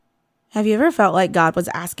Have you ever felt like God was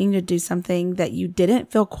asking you to do something that you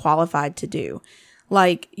didn't feel qualified to do?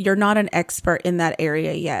 Like you're not an expert in that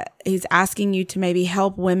area yet. He's asking you to maybe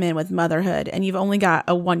help women with motherhood and you've only got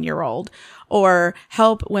a 1-year-old, or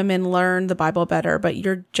help women learn the Bible better, but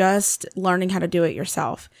you're just learning how to do it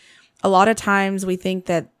yourself. A lot of times we think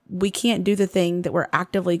that we can't do the thing that we're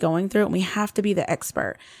actively going through and we have to be the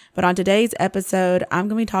expert. But on today's episode, I'm going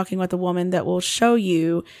to be talking with a woman that will show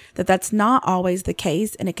you that that's not always the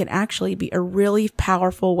case. And it can actually be a really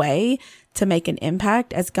powerful way to make an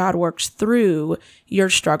impact as God works through your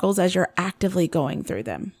struggles as you're actively going through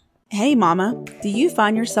them. Hey mama, do you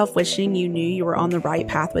find yourself wishing you knew you were on the right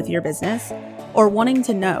path with your business, or wanting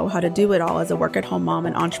to know how to do it all as a work-at-home mom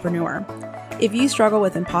and entrepreneur? If you struggle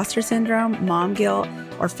with imposter syndrome, mom guilt,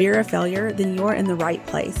 or fear of failure, then you're in the right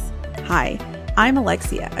place. Hi, I'm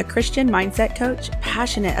Alexia, a Christian mindset coach,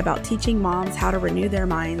 passionate about teaching moms how to renew their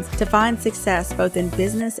minds to find success both in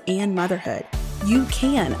business and motherhood. You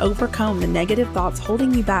can overcome the negative thoughts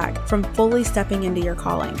holding you back from fully stepping into your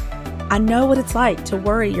calling. I know what it's like to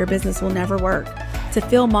worry your business will never work, to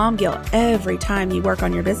feel mom guilt every time you work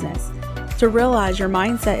on your business, to realize your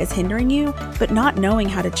mindset is hindering you, but not knowing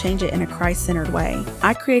how to change it in a Christ-centered way.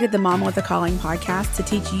 I created the Mom with a Calling podcast to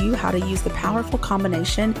teach you how to use the powerful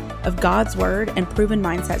combination of God's Word and proven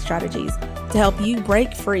mindset strategies to help you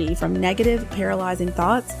break free from negative, paralyzing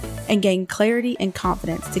thoughts and gain clarity and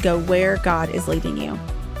confidence to go where God is leading you.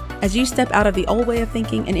 As you step out of the old way of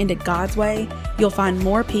thinking and into God's way, you'll find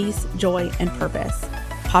more peace, joy, and purpose.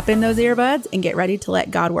 Pop in those earbuds and get ready to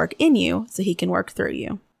let God work in you so He can work through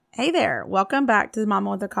you. Hey there, welcome back to the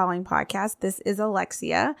Mama with a Calling podcast. This is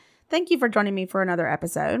Alexia. Thank you for joining me for another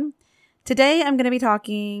episode. Today I'm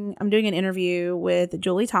doing an interview with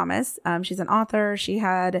Julie Thomas. She's an author. She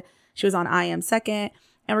was on I Am Second,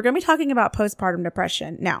 and we're going to be talking about postpartum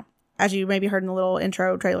depression. Now, as you maybe heard in the little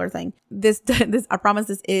intro trailer thing, this I promise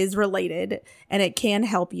this is related and it can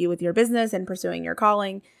help you with your business and pursuing your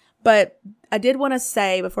calling. But I did want to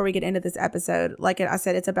say before we get into this episode, like I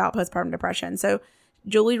said, it's about postpartum depression. So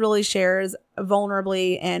Julie really shares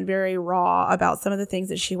vulnerably and very raw about some of the things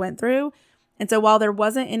that she went through. And so while there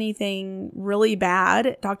wasn't anything really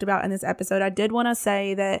bad talked about in this episode, I did want to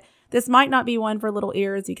say that this might not be one for little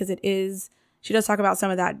ears because she does talk about some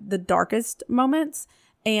of the darkest moments,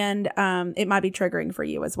 and it might be triggering for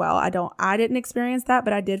you as well. I didn't experience that,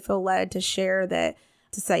 but I did feel led to share that,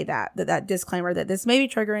 to say that disclaimer that this may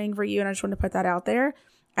be triggering for you. And I just want to put that out there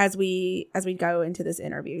as we go into this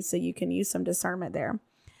interview, so you can use some discernment there.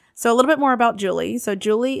 So a little bit more about Julie. So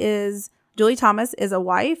Julie Thomas is a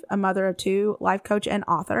wife, a mother of 2, life coach, and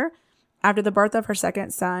author. After the birth of her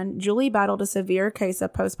second son, Julie battled a severe case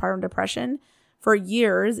of postpartum depression. For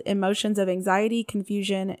years, emotions of anxiety,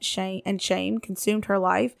 confusion, shame consumed her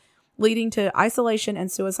life, leading to isolation and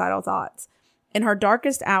suicidal thoughts. In her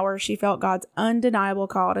darkest hour, she felt God's undeniable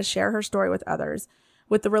call to share her story with others.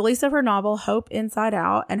 With the release of her novel, Hope Inside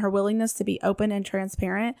Out, and her willingness to be open and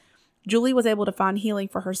transparent, Julie was able to find healing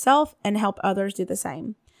for herself and help others do the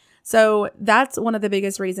same. So that's one of the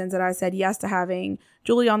biggest reasons that I said yes to having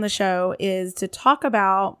Julie on the show, is to talk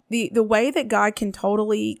about the way that God can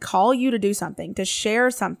totally call you to do something, to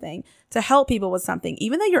share something, to help people with something,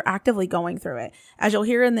 even though you're actively going through it. As you'll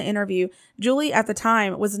hear in the interview, Julie at the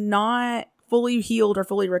time was not fully healed or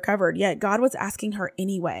fully recovered, yet God was asking her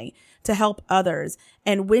anyway to help others.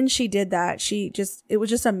 And when she did that, it was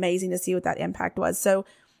just amazing to see what that impact was. So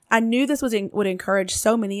I knew this would encourage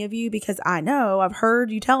so many of you, because I know I've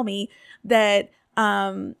heard you tell me that,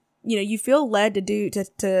 you feel led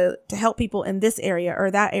to help people in this area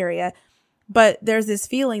or that area, but there's this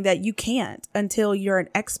feeling that you can't until you're an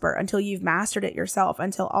expert, until you've mastered it yourself,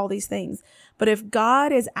 until all these things. But if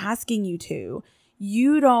God is asking you to,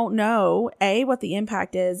 you don't know, A, what the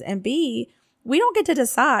impact is, and B, we don't get to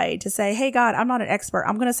decide to say, hey, God, I'm not an expert.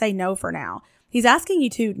 I'm going to say no for now. He's asking you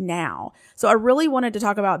to now. So I really wanted to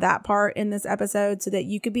talk about that part in this episode so that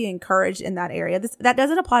you could be encouraged in that area. That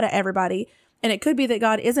doesn't apply to everybody. And it could be that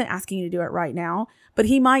God isn't asking you to do it right now, but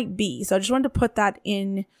He might be. So I just wanted to put that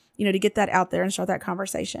in, to get that out there and start that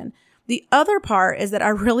conversation. The other part is that I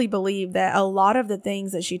really believe that a lot of the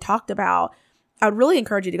things that she talked about, I would really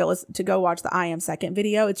encourage you to go watch the I Am Second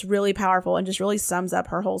video. It's really powerful and just really sums up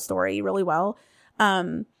her whole story really well.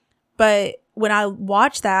 But when I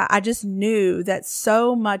watched that, I just knew that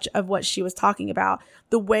so much of what she was talking about,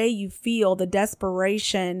 the way you feel, the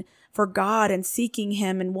desperation for God and seeking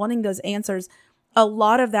Him and wanting those answers, a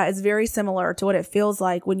lot of that is very similar to what it feels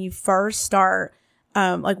like when you first start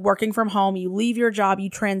like working from home. You leave your job, you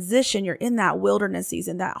transition, you're in that wilderness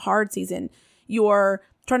season, that hard season. You're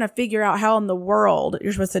trying to figure out how in the world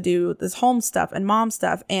you're supposed to do this home stuff and mom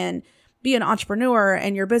stuff. And be an entrepreneur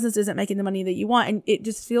and your business isn't making the money that you want. And it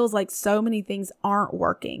just feels like so many things aren't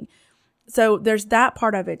working. So there's that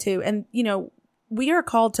part of it too. And, we are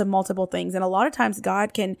called to multiple things. And a lot of times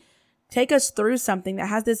God can take us through something that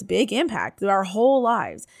has this big impact through our whole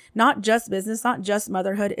lives, not just business, not just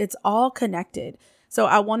motherhood. It's all connected. So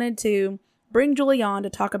I wanted to bring Julie on to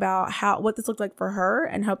talk about what this looked like for her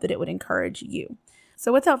and hope that it would encourage you.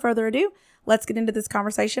 So without further ado, let's get into this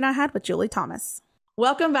conversation I had with Julie Thomas.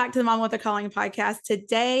 Welcome back to the Mom with a Calling podcast.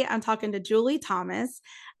 Today, I'm talking to Julie Thomas.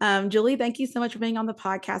 Julie, thank you so much for being on the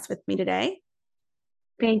podcast with me today.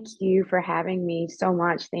 Thank you for having me so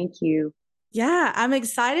much. Thank you. Yeah, I'm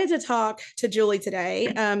excited to talk to Julie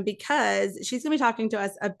today because she's going to be talking to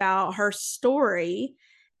us about her story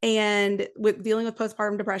and with dealing with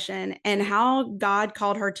postpartum depression and how God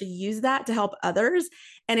called her to use that to help others.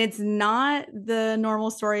 And it's not the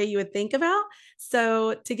normal story you would think about.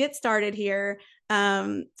 So to get started here,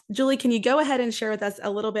 Julie, can you go ahead and share with us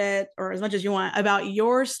a little bit, or as much as you want, about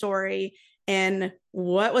your story and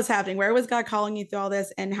what was happening? Where was God calling you through all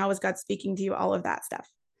this, and how was God speaking to you? All of that stuff.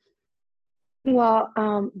 Well,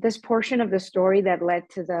 this portion of the story that led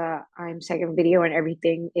to the I'm second video and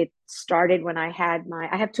everything, it started when I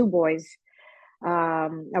have two boys. I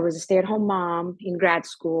was a stay-at-home mom in grad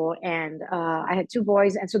school, and I had two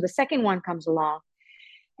boys. And so the second one comes along.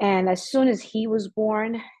 And as soon as he was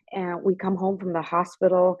born, we come home from the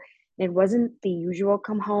hospital. It wasn't the usual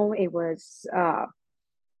come home. It was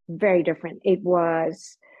very different.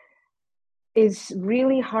 It's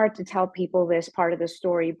really hard to tell people this part of the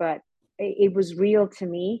story, but it was real to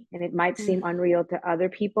me, and it might seem unreal to other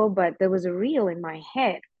people, but there was a reel in my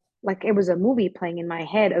head. Like it was a movie playing in my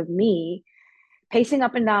head of me pacing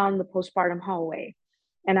up and down the postpartum hallway.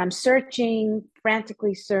 And I'm searching,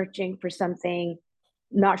 frantically searching for something,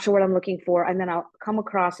 not sure what I'm looking for. And then I'll come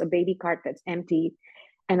across a baby cart that's empty,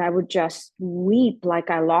 and I would just weep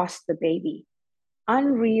like I lost the baby.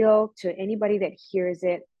 Unreal to anybody that hears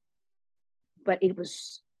it, but it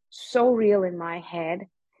was so real in my head,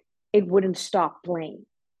 it wouldn't stop playing.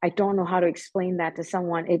 I don't know how to explain that to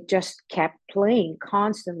someone. It just kept playing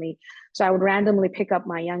constantly. So I would randomly pick up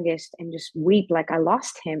my youngest and just weep like I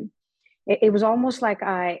lost him. It was almost like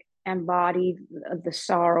I embodied the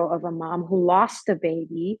sorrow of a mom who lost a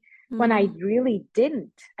baby when I really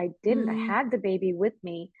didn't. I had the baby with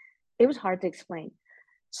me. It was hard to explain.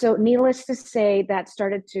 So, needless to say, that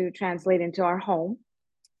started to translate into our home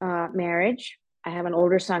marriage. I have an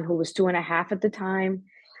older son who was 2.5 at the time,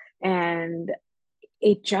 and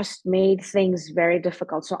it just made things very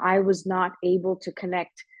difficult. So I was not able to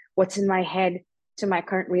connect what's in my head to my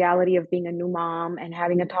current reality of being a new mom and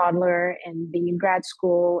having a toddler and being in grad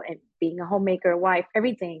school and being a homemaker, wife,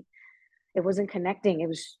 everything. It wasn't connecting. It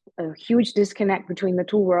was a huge disconnect between the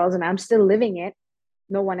two worlds, and I'm still living it.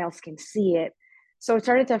 No one else can see it. So it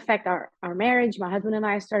started to affect our marriage. My husband and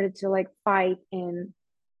I started to like fight, and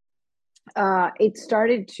it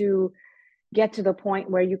started to get to the point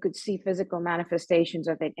where you could see physical manifestations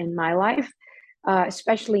of it in my life,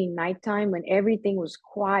 especially nighttime when everything was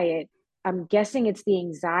quiet. I'm guessing it's the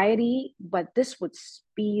anxiety, but this would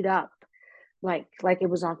speed up like it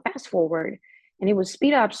was on fast forward, and it would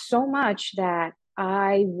speed up so much that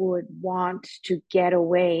I would want to get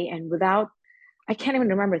away, and without, I can't even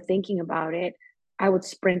remember thinking about it, I would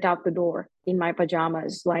sprint out the door in my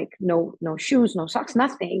pajamas, like no shoes, no socks,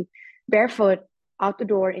 nothing, barefoot out the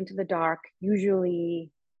door into the dark.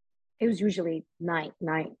 Usually, it was usually night,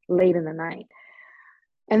 late in the night.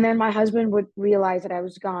 And then my husband would realize that I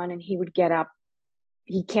was gone, and he would get up.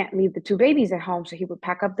 He can't leave the two babies at home, so he would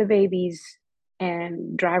pack up the babies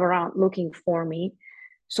and drive around looking for me.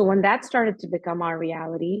 So when that started to become our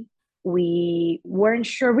reality, we weren't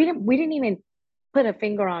sure. We didn't even put a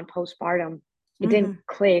finger on postpartum. It didn't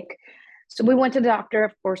click. So we went to the doctor.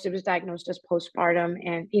 Of course, it was diagnosed as postpartum,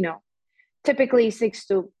 and typically 6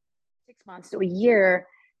 months to a year,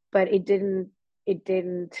 but it didn't,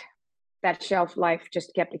 that shelf life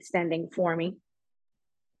just kept extending for me.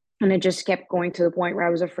 And it just kept going to the point where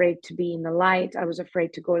I was afraid to be in the light. I was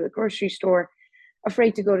afraid to go to the grocery store,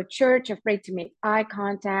 afraid to go to church, afraid to make eye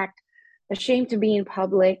contact, ashamed to be in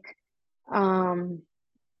public. Um,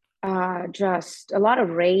 just a lot of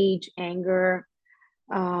rage, anger.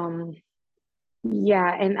 Um,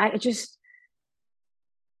 yeah, and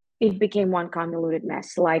it became one convoluted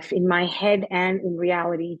mess. Life in my head and in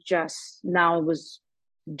reality just now was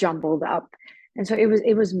jumbled up, and so it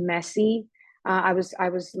was messy. I was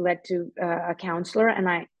led to a counselor, and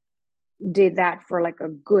I did that for like a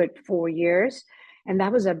good 4 years, and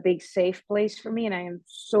that was a big safe place for me. And I am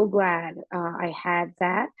so glad I had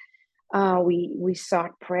that. We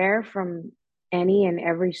sought prayer from any and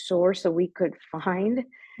every source that we could find.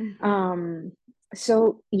 Mm-hmm. Um,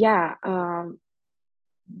 so yeah,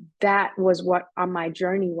 that was what on my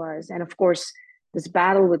journey was. And of course, this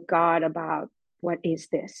battle with God about what is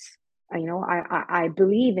this? I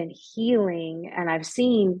believe in healing, and I've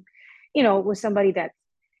seen, with somebody that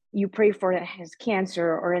you pray for that has cancer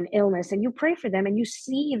or an illness, and you pray for them and you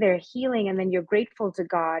see their healing, and then you're grateful to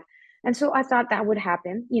God. And so I thought that would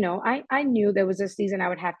happen. I knew there was a season I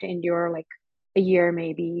would have to endure like a year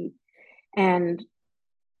maybe, and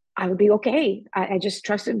I would be okay. I just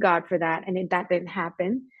trusted God for that, and that didn't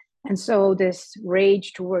happen. And so this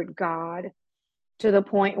rage toward God, to the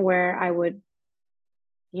point where I would,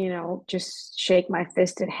 just shake my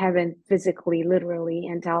fist at heaven physically, literally,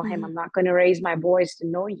 and tell him, I'm not going to raise my voice to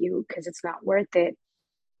know you because it's not worth it.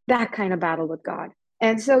 That kind of battle with God.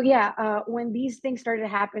 And so, yeah, when these things started to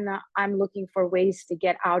happen, I'm looking for ways to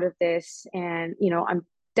get out of this. And, I'm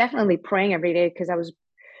definitely praying every day because I was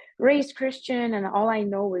raised Christian and all I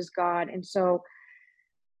know is God. And so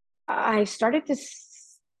I started to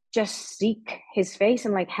just seek his face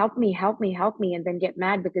and like, help me, help me, help me, and then get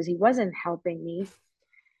mad because he wasn't helping me.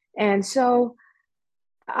 And so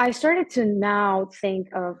I started to now think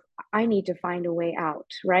of, I need to find a way out,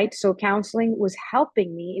 right? So counseling was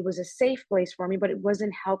helping me. It was a safe place for me, but it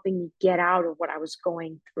wasn't helping me get out of what I was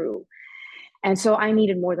going through. And so I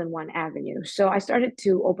needed more than one avenue. So I started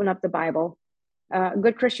to open up the Bible. A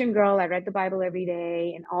good Christian girl, I read the Bible every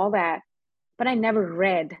day and all that, but I never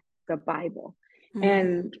read the Bible. Mm-hmm.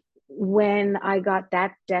 And when I got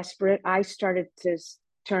that desperate, I started to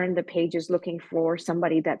turn the pages looking for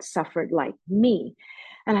somebody that suffered like me.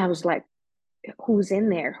 And I was like, who's in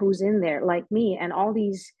there? Who's in there like me? And all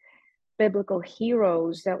these biblical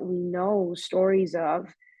heroes that we know stories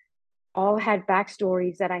of all had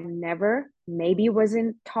backstories that I never maybe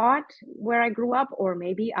wasn't taught where I grew up, or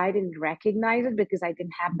maybe I didn't recognize it because I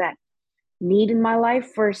didn't have that need in my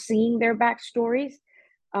life for seeing their backstories.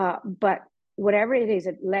 But whatever it is,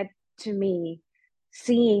 it led to me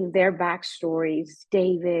seeing their backstories,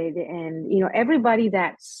 David, and everybody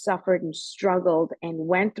that suffered and struggled and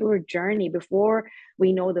went through a journey before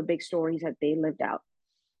we know the big stories that they lived out.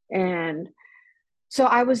 And so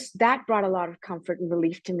that brought a lot of comfort and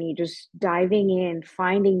relief to me, just diving in,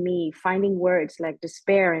 finding words like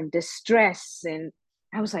despair and distress. And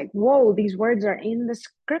I was like, whoa, these words are in the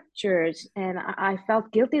scriptures. And I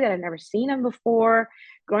felt guilty that I'd never seen them before,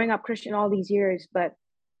 growing up Christian all these years. But,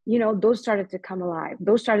 those started to come alive.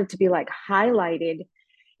 Those started to be like highlighted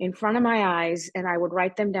in front of my eyes. And I would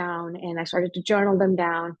write them down and I started to journal them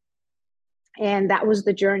down. And that was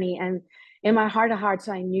the journey. And in my heart of hearts,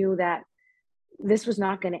 I knew that this was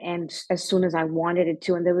not going to end as soon as I wanted it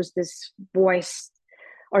to. And there was this voice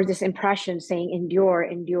or this impression saying, endure,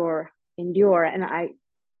 endure, endure. And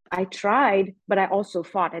I tried, but I also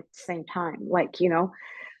fought at the same time. Like,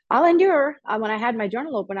 I'll endure. When I had my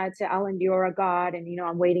journal open, I'd say, I'll endure a God. And,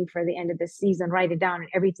 I'm waiting for the end of the season, write it down and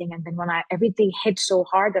everything. And then when everything hit so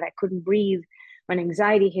hard that I couldn't breathe, when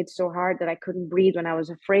anxiety hit so hard that I couldn't breathe, when I was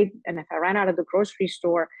afraid, and if I ran out of the grocery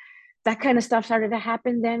store, that kind of stuff started to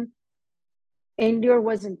happen, then endure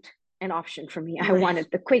wasn't an option for me. I Right. wanted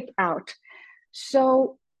the quick out.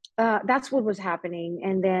 So that's what was happening.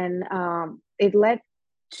 And then it led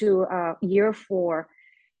to year 4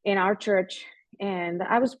 in our church. And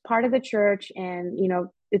I was part of the church, and,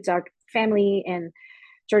 it's our family and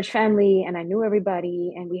church family. And I knew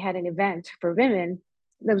everybody. And we had an event for women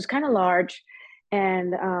that was kind of large.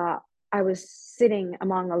 And I was sitting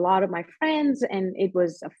among a lot of my friends, and it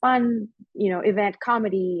was a fun, event,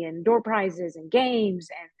 comedy and door prizes and games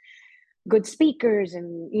and good speakers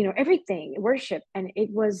and, everything, worship. And it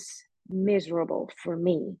was miserable for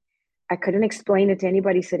me. I couldn't explain it to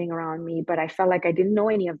anybody sitting around me, but I felt like I didn't know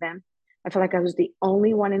any of them. I felt like I was the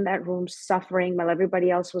only one in that room suffering while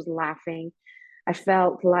everybody else was laughing. I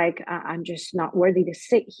felt like I'm just not worthy to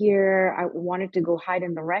sit here. I wanted to go hide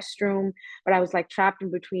in the restroom, but I was like trapped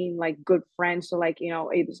in between like good friends. So like,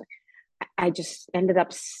 it was like, I just ended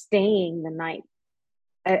up staying the night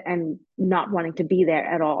and not wanting to be there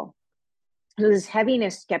at all. So this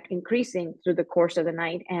heaviness kept increasing through the course of the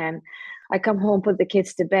night. And I come home, put the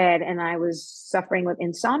kids to bed, and I was suffering with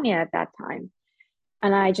insomnia at that time.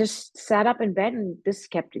 And I just sat up in bed, and this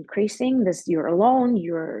kept increasing. You're alone,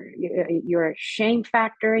 you're a shame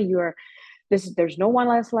factor, there's no one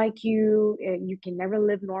else like you, you can never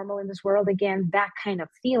live normal in this world again. That kind of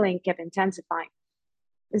feeling kept intensifying.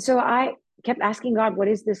 And so I kept asking God, what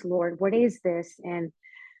is this, Lord? What is this? And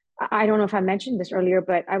I don't know if I mentioned this earlier,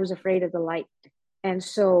 but I was afraid of the light. And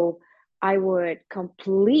so I would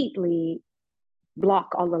completely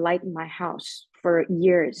block all the light in my house for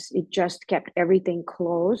years. It just kept everything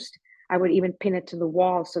closed. I would even pin it to the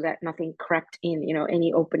wall so that nothing crept in,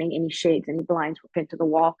 any opening, any shades, any blinds were pinned to the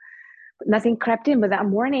wall. But nothing crept in. But that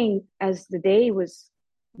morning, as the day was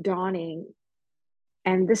dawning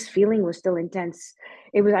and this feeling was still intense,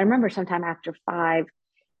 I remember sometime after 5,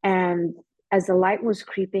 and as the light was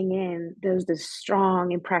creeping in, there was this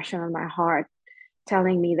strong impression on my heart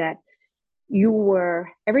telling me that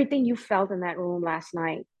everything you felt in that room last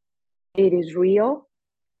night, it is real,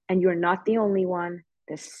 and you're not the only one.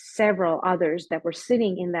 There's several others that were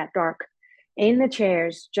sitting in that dark, in the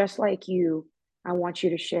chairs, just like you. I want you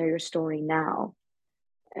to share your story now.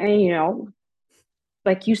 And,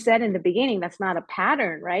 like you said in the beginning, that's not a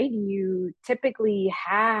pattern, right? You typically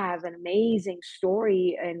have an amazing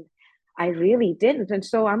story, and I really didn't. And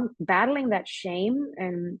so I'm battling that shame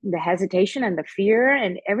and the hesitation and the fear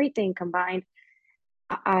and everything combined.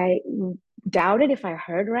 I doubted if I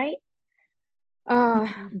heard right.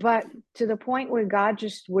 But to the point where God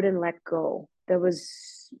just wouldn't let go. There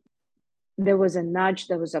was a nudge,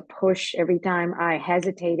 there was a push every time I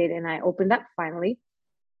hesitated, and I opened up finally,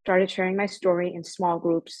 started sharing my story in small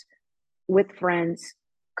groups with friends,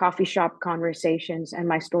 coffee shop conversations, and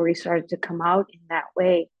my story started to come out in that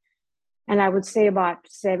way. And I would say about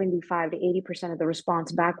 75 to 80% of the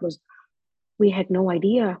response back was, we had no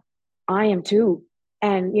idea. I am too.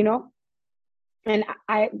 And, and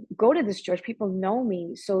I go to this church, people know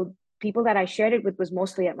me. So people that I shared it with was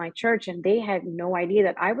mostly at my church, and they had no idea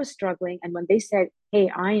that I was struggling. And when they said, hey,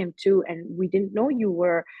 I am too, and we didn't know you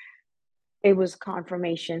were, it was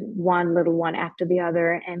confirmation, one little one after the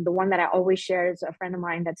other. And the one that I always share is a friend of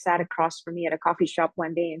mine that sat across from me at a coffee shop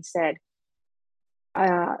one day and said,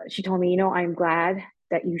 she told me, I'm glad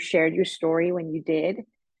that you shared your story when you did,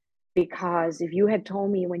 because if you had told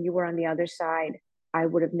me when you were on the other side, I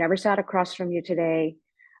would have never sat across from you today.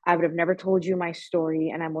 I would have never told you my story,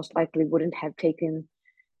 and I most likely wouldn't have taken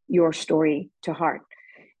your story to heart.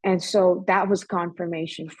 And so that was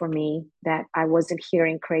confirmation for me that I wasn't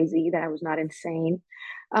hearing crazy, that I was not insane.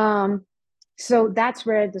 So that's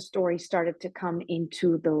where the story started to come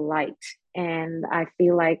into the light. And I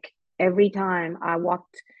feel like every time I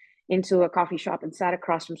walked into a coffee shop and sat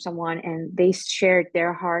across from someone and they shared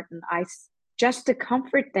their heart, and I, just to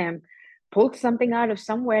comfort them, pulled something out of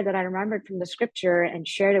somewhere that I remembered from the scripture and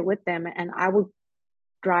shared it with them. And I would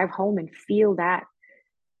drive home and feel that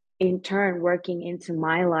in turn working into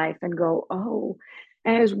my life and go, oh,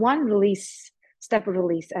 and it was one step of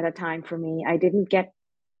release at a time for me. I didn't get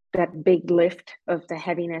that big lift of the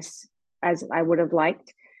heaviness as I would have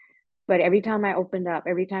liked. But every time I opened up,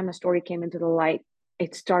 every time a story came into the light,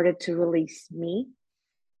 it started to release me.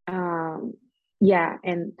 Yeah.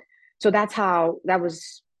 And so that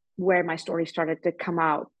was where my story started to come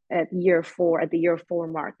out at the year 4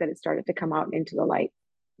 mark, that it started to come out into the light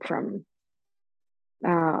from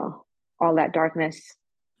all that darkness.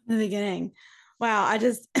 In the beginning. Wow.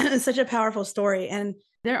 It's such a powerful story. And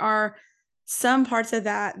there are some parts of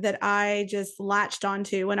that I just latched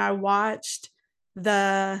onto when I watched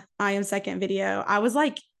the I Am Second video. I was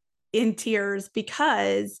like in tears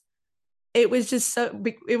because it was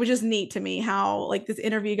just neat to me how like this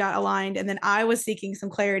interview got aligned. And then I was seeking some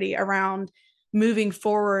clarity around moving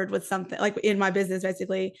forward with something like in my business,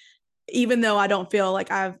 basically, even though I don't feel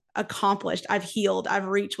like I've accomplished, I've healed, I've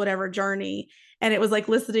reached whatever journey. And it was like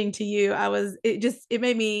listening to you, it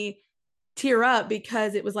made me tear up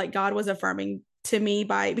because it was like God was affirming to me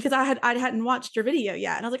because I hadn't watched your video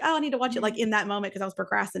yet. And I was like, oh, I need to watch it like in that moment because I was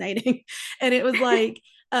procrastinating. And it was like,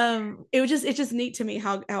 it's just neat to me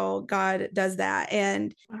how God does that.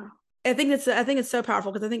 And I think it's so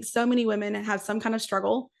powerful because I think so many women have some kind of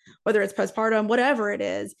struggle, whether it's postpartum, whatever it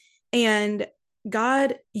is. And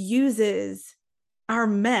God uses our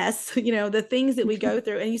mess, the things that we go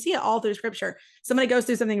through. And you see it all through scripture. Somebody goes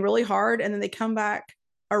through something really hard and then they come back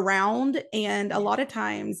around. And a lot of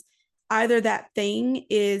times, either that thing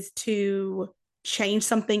is to change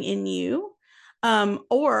something in you.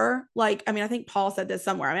 Or like, I think Paul said this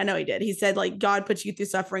somewhere. I know he did. He said, like, God puts you through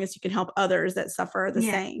suffering so you can help others that suffer the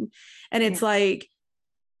same. And it's like,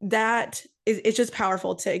 it's just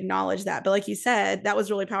powerful to acknowledge that. But like you said, that was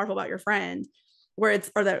really powerful about your friend, where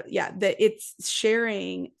that it's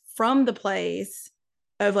sharing from the place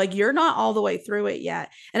of like, you're not all the way through it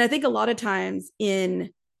yet. And I think a lot of times in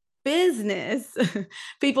business,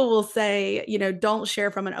 people will say, don't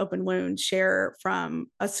share from an open wound, share from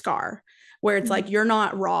a scar, where it's like, you're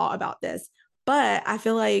not raw about this. But I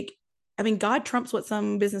feel like, God trumps what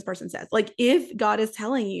some business person says. Like, if God is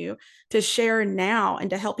telling you to share now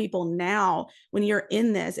and to help people now when you're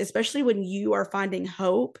in this, especially when you are finding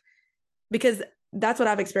hope, because that's what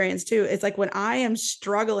I've experienced too. It's like when I am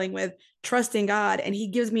struggling with trusting God and he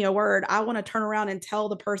gives me a word, I want to turn around and tell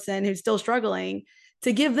the person who's still struggling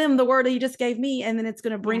to give them the word that you just gave me. And then it's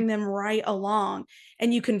going to Yeah. bring them right along.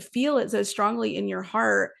 And you can feel it so strongly in your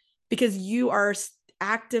heart because you are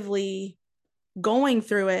actively going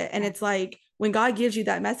through it. And it's like when God gives you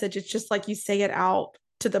that message, it's just like you say it out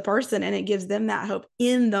to the person and it gives them that hope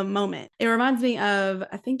in the moment. It reminds me of,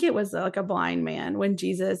 I think it was like a blind man when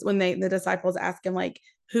the disciples ask him, like,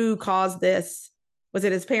 who caused this? Was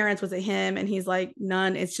it his parents? Was it him? And he's like,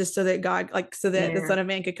 none. It's just so that God, like, so that the Yeah. Son of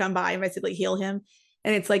Man could come by and basically heal him.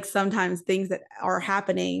 And it's like sometimes things that are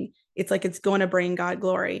happening, it's like it's going to bring God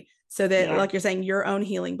glory. So that, Yeah. like you're saying, your own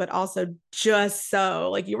healing, but also just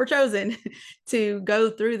so, like, you were chosen to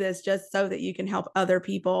go through this just so that you can help other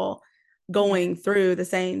people Yeah. going through the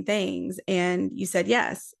same things. And you said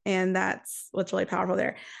yes. And that's what's really powerful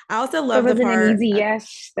there. I also That love the wasn't an part, easy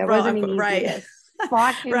yes. That wasn't an easy right, yes.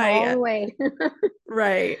 Fought him all the right, way.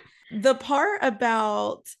 right. The part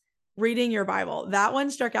about reading your Bible, that one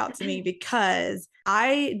struck out to me because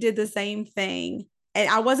I did the same thing. And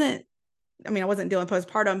I wasn't dealing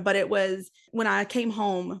postpartum, but it was when I came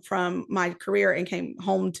home from my career and came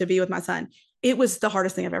home to be with my son. It was the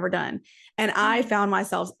hardest thing I've ever done. And I found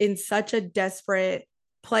myself in such a desperate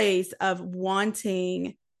place of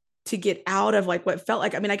wanting to get out of like what felt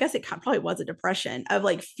like, I guess it probably was a depression of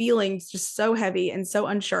like feeling just so heavy and so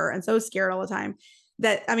unsure and so scared all the time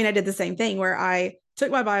that, I did the same thing where I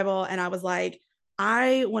took my Bible and I was like,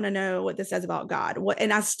 I want to know what this says about God.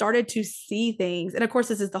 And I started to see things. And of course,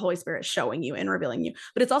 this is the Holy Spirit showing you and revealing you,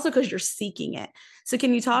 but it's also because you're seeking it. So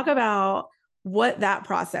can you talk about what that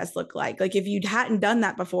process looked like? Like if you hadn't done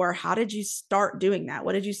that before, how did you start doing that?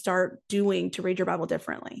 What did you start doing to read your Bible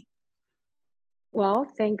differently? Well,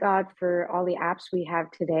 thank God for all the apps we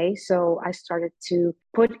have today. So I started to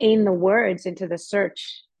put in the words into the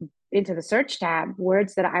search tab,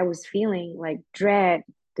 words that I was feeling like dread,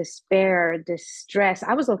 despair, distress.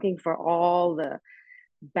 I was looking for all the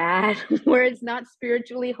bad words, not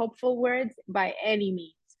spiritually hopeful words by any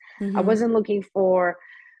means. I Mm-hmm. wasn't looking for,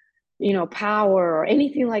 power or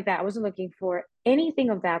anything like that. I wasn't looking for anything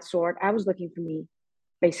of that sort. I was looking for me,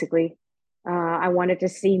 basically. I wanted to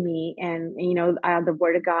see me, and the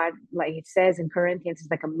Word of God, like it says in Corinthians, is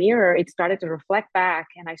like a mirror. It started to reflect back,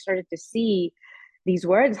 and I started to see these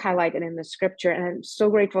words highlighted in the Scripture. And I'm so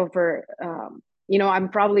grateful for, I'm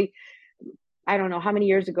probably, I don't know how many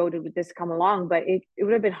years ago did this come along, but it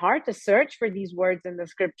would have been hard to search for these words in the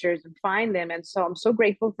Scriptures and find them. And so I'm so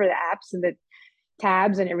grateful for the apps and the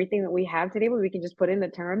tabs and everything that we have today, where we can just put in the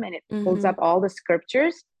term and it pulls Mm-hmm. up all the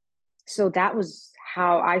scriptures. So that was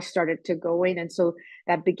how I started to go in. And so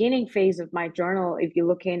that beginning phase of my journal, if you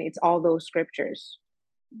look in, it's all those scriptures.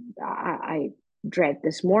 I dread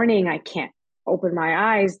this morning. I can't open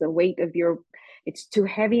my eyes. The weight of it's too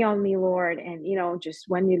heavy on me, Lord. And, just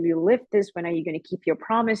when will you lift this? When are you going to keep your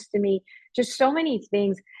promise to me? Just so many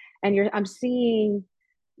things. And I'm seeing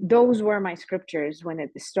those were my scriptures when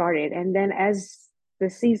it started. And then as the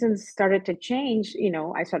seasons started to change,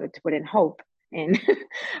 I started to put in hope and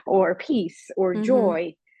or peace or Mm-hmm.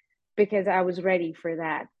 joy because I was ready for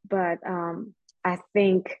that. But I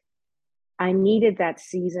think I needed that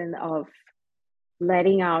season of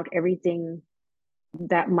letting out everything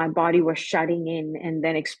that my body was shutting in and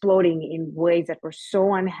then exploding in ways that were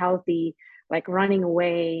so unhealthy, like running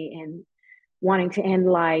away and wanting to end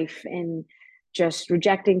life and just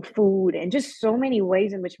rejecting food and just so many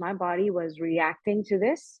ways in which my body was reacting to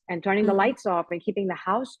this and turning the Mm-hmm. lights off and keeping the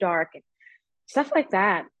house dark and stuff like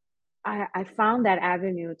that. I found that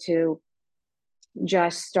avenue to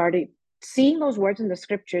just started seeing those words in the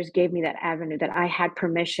scriptures gave me that avenue that I had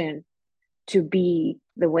permission to be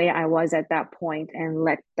the way I was at that point and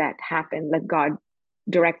let that happen. Let God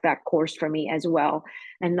direct that course for me as well.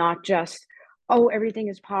 And not just, oh, everything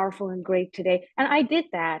is powerful and great today. And I did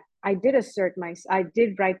that. I did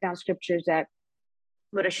write down scriptures that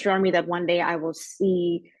would assure me that one day I will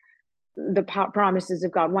see the promises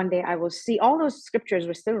of God. One day I will see all those scriptures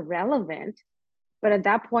were still relevant. But at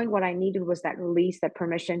that point, what I needed was that release, that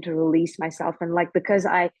permission to release myself. And because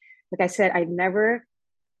like I said, I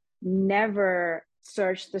never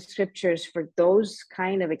searched the scriptures for those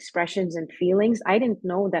kind of expressions and feelings. I didn't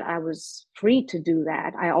know that I was free to do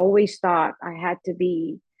that. I always thought I had to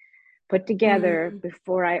be put together Mm-hmm.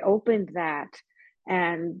 before I opened that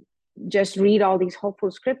and just read all these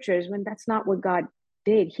hopeful scriptures when that's not what God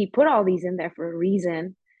did. He put all these in there for a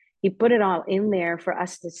reason. He put it all in there for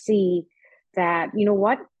us to see that, you know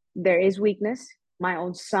what, there is weakness. My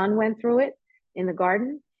own son went through it in the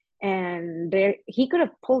garden, and he could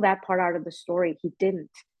have pulled that part out of the story. He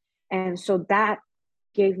didn't. And so that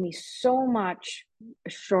gave me so much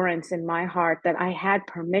assurance in my heart that I had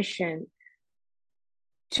permission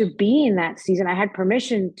to be in that season. I had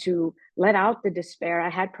permission to let out the despair. I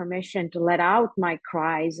had permission to let out my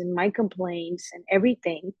cries and my complaints and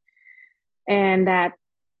everything. And that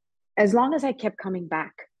as long as I kept coming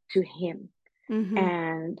back to him, Mm-hmm.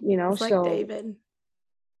 and It's like so David.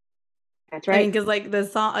 that's I right. mean, because like the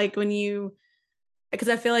song, like when you, because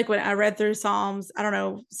I feel like when I read through Psalms, I don't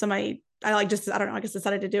know, somebody, I like just, I don't know, I just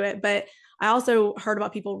decided to do it. But I also heard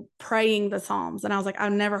about people praying the Psalms. And I was like,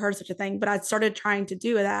 I've never heard such a thing. But I started trying to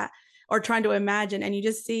do that or trying to imagine. And you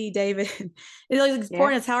just see David, he's Yeah.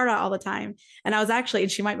 pouring his heart out all the time. And I was actually,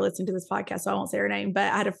 and she might be listening to this podcast, so I won't say her name,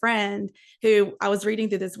 but I had a friend who I was reading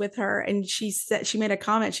through this with her. And she said, she made a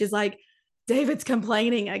comment. She's like, David's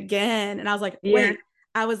complaining again. And I was like, Yeah. wait,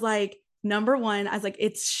 I was like, number one, I was like,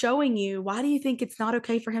 it's showing you, why do you think it's not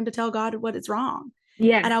okay for him to tell God what is wrong?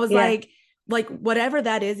 Yeah. And I was Yeah. like whatever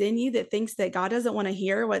that is in you that thinks that God doesn't want to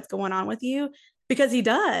hear what's going on with you, because he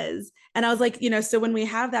does. And I was like, so when we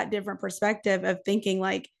have that different perspective of thinking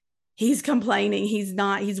like he's complaining, he's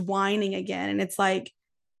not, he's whining again. And it's like,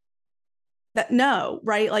 that no,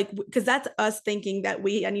 right? Like, because that's us thinking that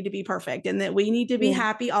I need to be perfect and that we need to be Yeah.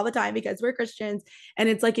 happy all the time because we're Christians. And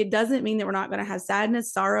it's like, it doesn't mean that we're not going to have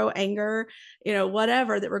sadness, sorrow, anger,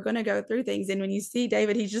 whatever, that we're going to go through things. And when you see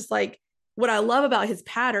David, he's just like, what I love about his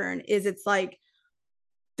pattern is it's like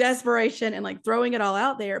desperation and like throwing it all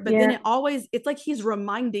out there. But then Yeah. it's like he's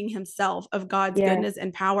reminding himself of God's Yeah. goodness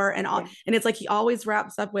and power and all. Yeah. And it's like he always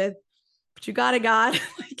wraps up with, but you got it, God.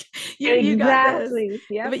 Like you got this. Exactly.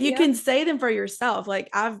 Yep. But you Yep. can say them for yourself. Like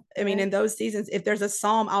I mean, Yeah. in those seasons, if there's a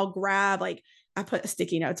psalm, I'll grab like I put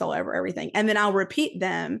sticky notes all over everything. And then I'll repeat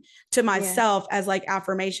them to Yeah. myself as like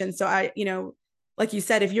affirmation. So like you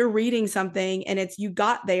said, if you're reading something and it's you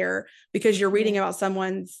got there because you're reading Yeah. about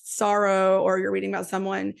someone's sorrow or you're reading about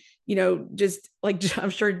someone, just like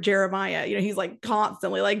I'm sure Jeremiah, he's like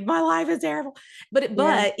constantly like my life is terrible. But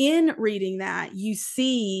Yeah. in reading that, you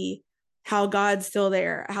see how God's still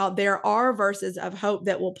there, how there are verses of hope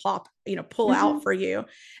that will pull out Hmm. for you.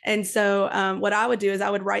 And so what I would do is I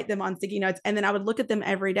would write them on sticky notes and then I would look at them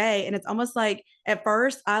every day. And it's almost like at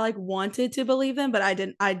first I like wanted to believe them, but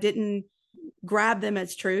I didn't grab them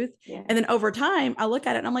as truth. Yeah. And then over time I look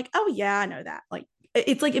at it and I'm like, oh yeah, I know that. Like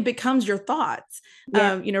it's like it becomes your thoughts,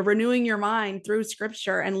 Yeah. renewing your mind through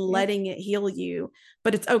scripture and Yeah. letting it heal you.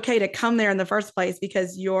 But it's okay to come there in the first place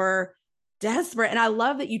because you're desperate. And I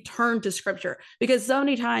love that you turn to scripture because so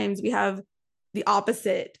many times we have the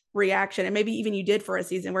opposite reaction. And maybe even you did for a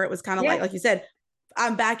season where it was kind of Yeah. like you said,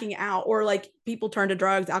 I'm backing out, or like people turn to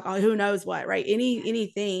drugs, alcohol, who knows what, right?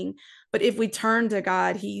 Anything. But if we turn to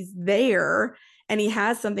God, he's there and he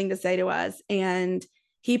has something to say to us and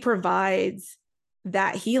he provides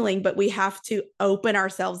that healing, but we have to open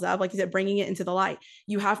ourselves up. Like you said, bringing it into the light.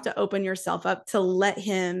 You have to open yourself up to let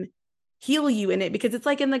him heal you in it, because it's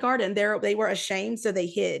like in the garden they were ashamed, so they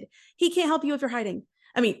hid. He can't help you if you're hiding.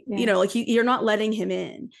 I mean, Yeah. like you're not letting him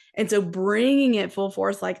in. And so bringing it full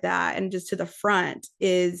force like that and just to the front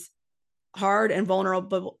is hard and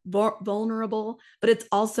vulnerable, but it's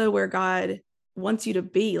also where God wants you to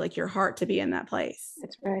be, like your heart to be in that place.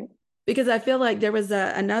 That's right. Because I feel like there was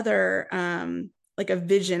another like a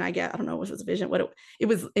vision, I guess. I don't know if it was a vision, it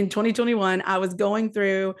was in 2021. I was going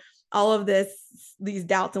through all of these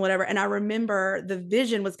doubts and whatever. And I remember the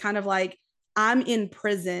vision was kind of like, I'm in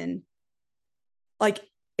prison. Like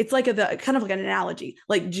it's like kind of like an analogy.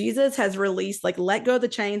 Like Jesus has released, like let go of the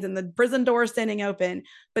chains and the prison door is standing open,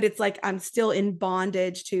 but it's like I'm still in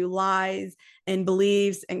bondage to lies and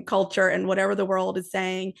beliefs and culture and whatever the world is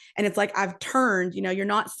saying. And it's like I've turned, you're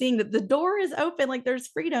not seeing that the door is open, like there's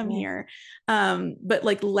freedom Yeah. here. But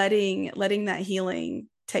like letting that healing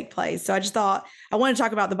take place. So I just thought I want to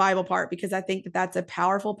talk about the Bible part because I think that that's a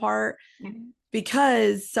powerful part,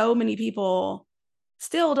 because so many people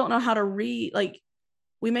still don't know how to read. Like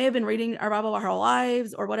we may have been reading our Bible our whole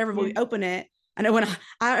lives or whatever, but we open it. I know when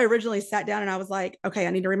I originally sat down and I was like, okay,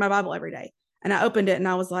 I need to read my Bible every day. And I opened it and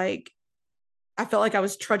I was like, I felt like I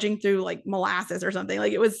was trudging through like molasses or something.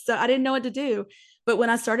 Like it was, I didn't know what to do. But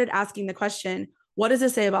when I started asking the question, what does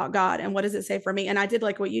it say about God? And what does it say for me? And I did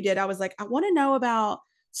like what you did. I was like, I want to know about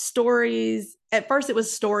stories. At first it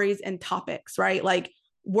was stories and topics, right? Like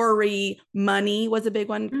worry, money was a big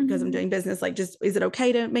one because I'm doing business. Like, just, is it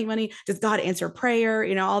okay to make money? Does God answer prayer?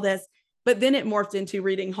 All this. But then it morphed into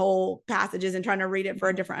reading whole passages and trying to read it for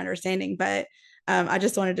a different understanding. But I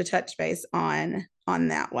just wanted to touch base on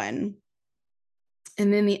that one.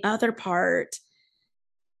 And then the other part.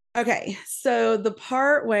 Okay. So the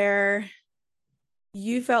part where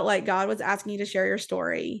you felt like God was asking you to share your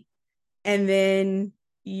story And then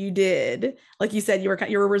you did, like you said, you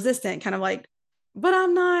were resistant, kind of like, but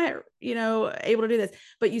I'm not, able to do this.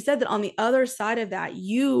 But you said that on the other side of that,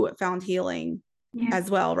 you found healing Yeah.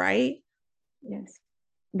 as well, right? Yes.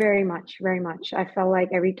 Very much, very much. I felt like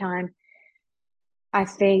every time I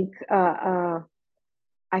think,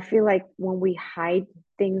 I feel like when we hide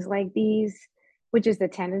things like these, which is the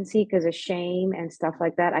tendency because of shame and stuff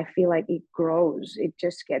like that, I feel like it grows. It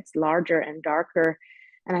just gets larger and darker.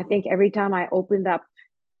 And I think every time I opened up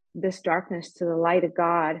this darkness to the light of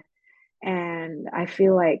God, and I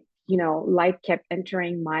feel like, light kept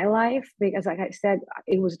entering my life because, like I said,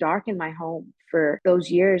 it was dark in my home for those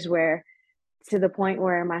years where to the point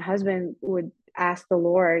where my husband would ask the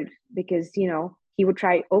Lord because, he would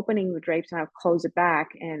try opening the drapes and I would close it back.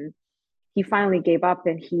 And he finally gave up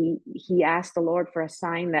and he asked the Lord for a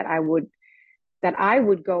sign that I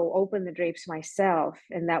would go open the drapes myself,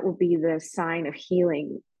 and that would be the sign of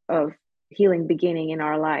healing beginning in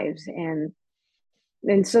our lives.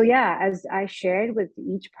 And so yeah, as I shared with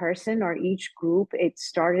each person or each group, it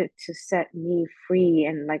started to set me free.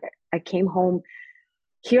 And like I came home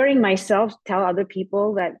hearing myself tell other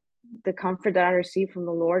people that the comfort that I received from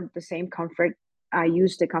the Lord, the same comfort I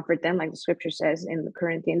used to comfort them, like the scripture says in the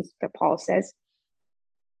Corinthians that Paul says.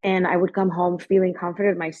 And I would come home feeling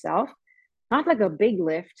comforted myself, not like a big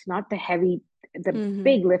lift, not the Mm-hmm.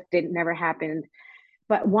 big lift didn't never happened,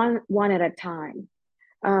 but one at a time.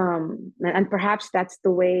 And perhaps that's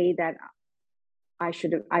the way that I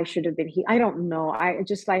should have been I don't know. I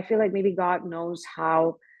feel like maybe God knows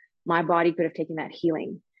how my body could have taken that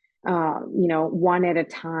healing, one at a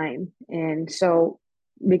time. And so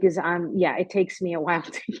because it takes me a while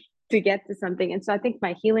to get to something. And so I think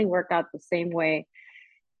my healing worked out the same way.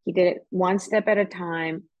 He did it one step at a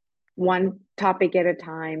time, one topic at a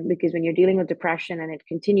time, because when you're dealing with depression and it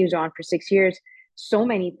continues on for 6 years, so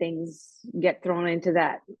many things get thrown into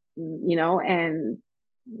that, and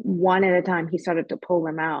one at a time, he started to pull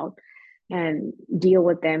them out and deal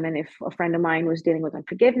with them. And if a friend of mine was dealing with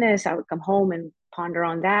unforgiveness, I would come home and ponder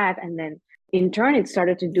on that. And then in turn, it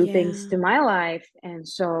started to do things Yeah. to my life. And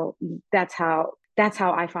so that's how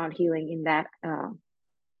I found healing in that,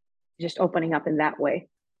 just opening up in that way.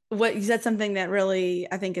 What you said, something that really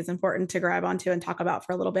I think is important to grab onto and talk about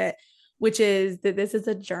for a little bit, which is that this is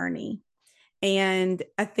a journey. And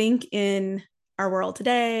I think in our world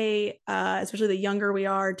today, especially the younger we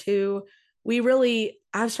are too,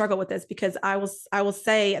 I've struggled with this because I will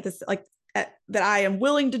say at this, like, that I am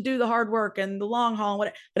willing to do the hard work and the long haul and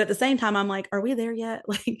whatever, but at the same time I'm like, are we there yet?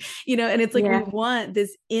 Like, and it's like we Yeah. want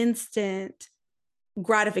this instant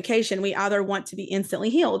gratification. We either want to be instantly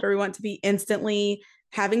healed or we want to be instantly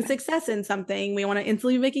having success in something. We want to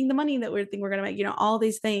instantly be making the money that we think we're going to make, all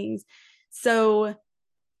these things. So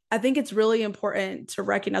I think it's really important to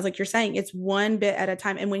recognize, like you're saying, it's one bit at a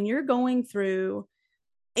time. And when you're going through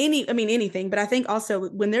anything, but I think also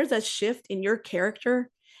when there's a shift in your character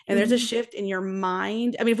and there's a Mm-hmm. shift in your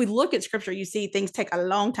mind. I mean, if we look at scripture, you see things take a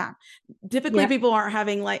long time. Typically, Yeah. people aren't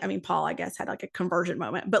having, like, I mean, Paul, I guess, had like a conversion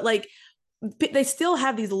moment, but like they still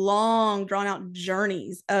have these long, drawn out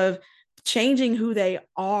journeys of changing who they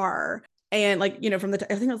are. And like, from I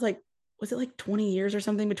think it was it like 20 years or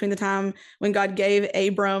something between the time when God gave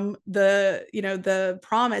Abram the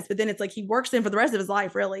promise, but then it's like he works in for the rest of his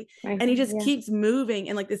life, really. Right. And he just Yeah. keeps moving,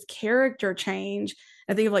 and like this character change.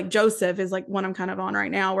 I think of like Joseph is like one I'm kind of on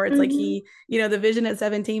right now, where it's like Mm-hmm. the vision at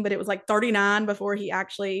 17, but it was like 39 before he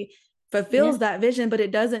actually Yeah. fulfills that vision. But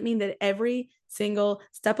it doesn't mean that every single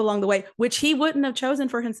step along the way, which he wouldn't have chosen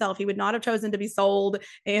for himself, he would not have chosen to be sold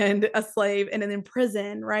and a slave and then in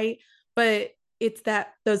prison, right? But it's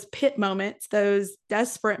those pit moments, those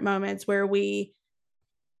desperate moments where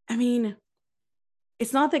I mean,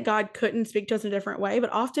 it's not that God couldn't speak to us in a different way,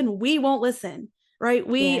 but often we won't listen, right?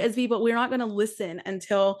 We Yeah. as people, we're not going to listen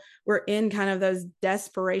until we're in kind of those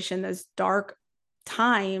desperation, those dark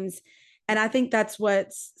times. And I think that's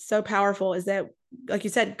what's so powerful is that, like you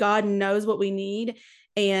said, God knows what we need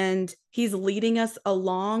and he's leading us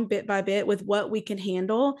along bit by bit with what we can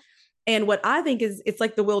handle. And what I think is, it's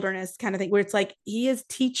like the wilderness kind of thing where it's like he is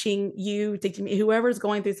teaching you, teaching me, whoever's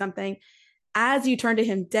going through something, as you turn to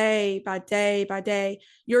him day by day by day,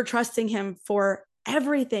 you're trusting him for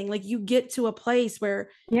everything. Like you get to a place where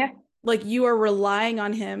Yeah. like you are relying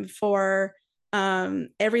on him for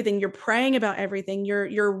everything. You're praying about everything.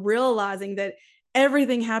 You're realizing that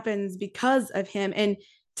everything happens because of him. And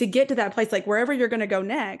to get to that place, like wherever you're going to go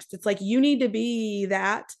next, it's like you need to be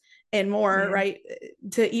that and more, Yeah. right?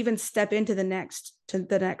 To even step into the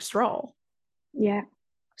next role. Yeah.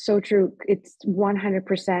 So true. It's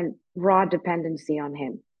 100% raw dependency on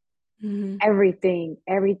him. Mm-hmm. Everything,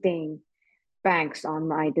 everything. banks on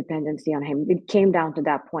my dependency on him. It came down to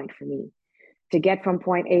that point for me, to get from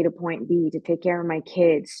point A to point B, to take care of my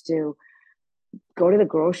kids, to go to the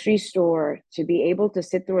grocery store, to be able to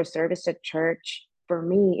sit through a service at church. For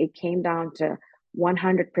me, it came down to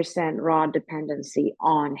 100% raw dependency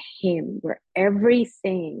on him, where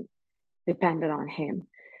everything depended on him,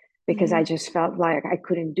 because I Mm-hmm. just felt like I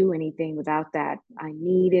couldn't do anything without that. I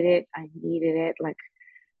needed it. I needed it. Like,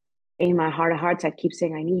 in my heart of hearts, I keep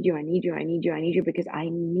saying, I need you, I need you, I need you, I need you, because I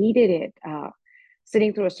needed it.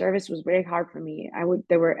 Sitting through a service was very hard for me.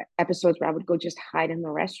 There were episodes where I would go just hide in the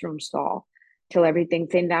restroom stall till everything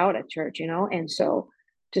thinned out at church, and so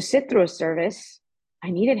to sit through a service, I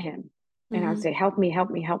needed him. And I'd Mm-hmm. say, help me, help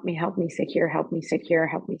me, help me, help me sit here, help me sit here,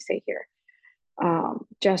 help me sit here.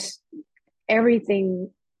 Just everything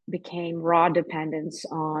became raw dependence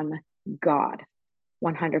on God,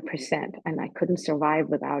 100%. And I couldn't survive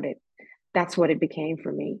without it. That's what it became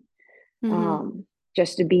for me. Mm-hmm.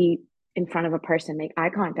 Just to be in front of a person, make eye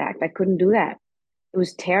contact. I couldn't do that. It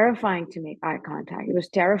was terrifying to make eye contact. It was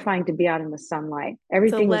terrifying to be out in the sunlight. To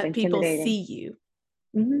Everything was let people intimidating. see you.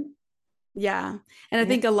 Mm-hmm. Yeah. And I Yeah.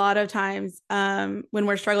 think a lot of times when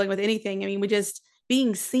we're struggling with anything, I mean, we just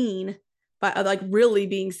being seen by like really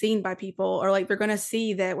being seen by people, or like they're going to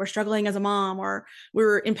see that we're struggling as a mom, or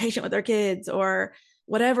we're impatient with our kids, or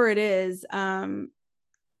whatever it is.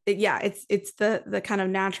 Yeah, it's the kind of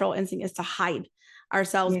natural instinct is to hide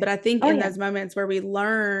ourselves. Yeah. But I think Oh in yeah. those moments where we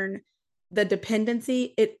learn the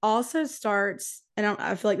dependency, it also starts, and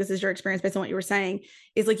I feel like this is your experience based on what you were saying,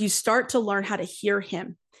 is like you start to learn how to hear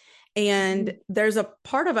him. And Mm-hmm. there's a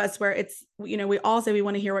part of us where it's, we all say we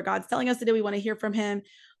want to hear what God's telling us to do. We want to hear from him.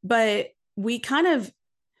 But we kind of,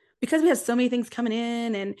 because we have so many things coming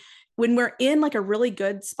in, and when we're in like a really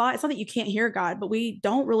good spot, it's not that you can't hear God, but we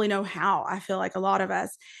don't really know how. I feel like a lot of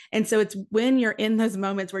us. And so it's when you're in those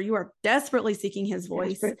moments where you are desperately seeking his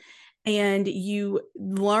voice, Desperate. and you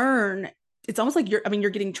learn, it's almost like you're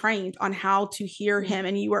getting trained on how to hear Yeah. him,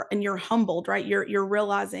 and you're humbled, right? You're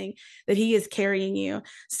realizing that he is carrying you,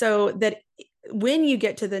 so that when you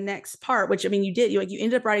get to the next part, which I mean, you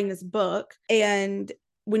ended up writing this book. And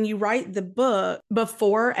when you write the book,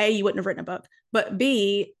 before A, you wouldn't have written a book, but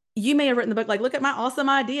B, you may have written the book like, look at my awesome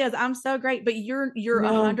ideas, I'm so great, but you're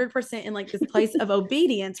a No. 100% in like this place of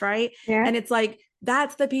obedience, right? Yeah. And it's like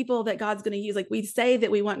that's the people that God's going to use. Like, we say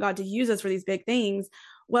that we want God to use us for these big things.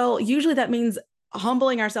 Well, usually that means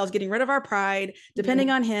humbling ourselves, getting rid of our pride, Yeah.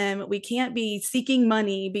 depending on him. We can't be seeking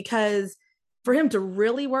money, because for him to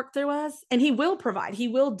really work through us, and he will provide, he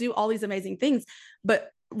will do all these amazing things.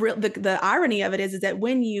 But the irony of it is that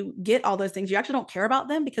when you get all those things, you actually don't care about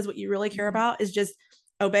them, because what you really care Mm-hmm. about is just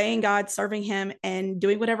obeying God, serving him, and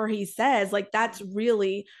doing whatever he says. Like, that's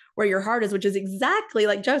really where your heart is, which is exactly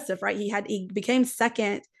like Joseph, right? He became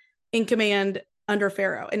second in command under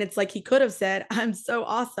Pharaoh. And it's like he could have said, I'm so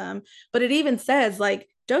awesome. But it even says like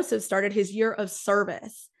Joseph started his year of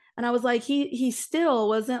service. And I was like, he still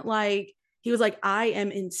wasn't like, he was like, I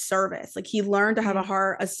am in service. Like, he learned to have a Yeah.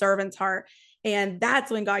 heart, a servant's heart. And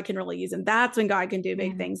that's when God can really use him. That's when God can do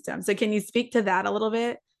big Yeah. things to him. So can you speak to that a little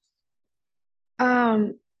bit?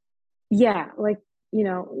 Um, yeah, like,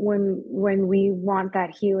 when we want that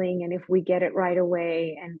healing, and if we get it right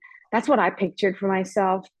away, and that's what I pictured for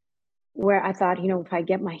myself, where I thought, if I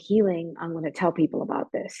get my healing, I'm going to tell people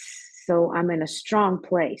about this. So I'm in a strong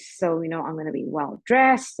place. So, I'm going to be well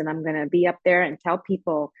dressed, and I'm going to be up there and tell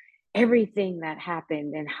people everything that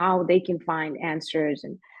happened and how they can find answers.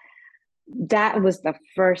 And that was the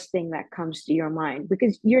first thing that comes to your mind,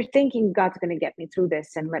 because you're thinking God's going to get me through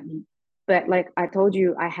this and let me. But like I told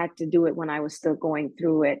you, I had to do it when I was still going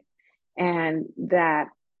through it. And that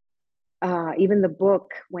even the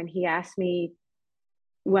book, when he asked me,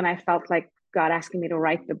 when I felt like God asking me to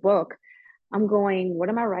write the book, I'm going, what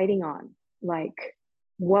am I writing on? Like,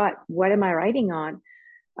 what am I writing on?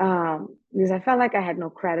 Because I felt like I had no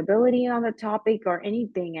credibility on the topic or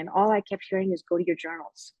anything. And all I kept hearing is, go to your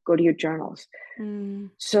journals, go to your journals.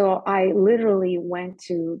 Mm, So I literally went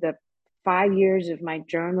to the 5 years of my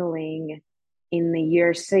journaling in the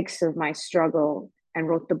year 6 of my struggle and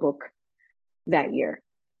wrote the book that year.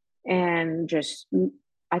 And just,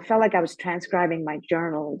 I felt like I was transcribing my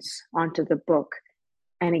journals onto the book.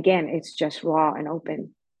 And again, it's just raw and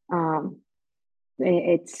open. Um,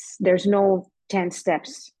 there's no 10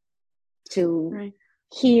 steps to right.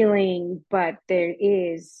 healing, but there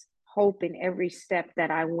is hope in every step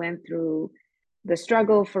that I went through, the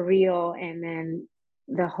struggle for real, and then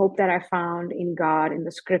the hope that I found in God, in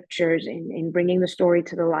the scriptures, in bringing the story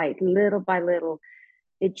to the light little by little.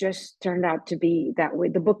 it just turned out to be that way.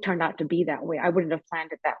 The book turned out to be that way. I wouldn't have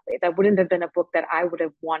planned it that way. That wouldn't have been a book that I would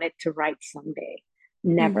have wanted to write someday.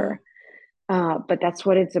 Mm-hmm. Never. But that's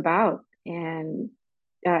what it's about. And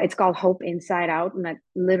it's called Hope Inside Out. And that's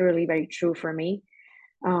literally very true for me.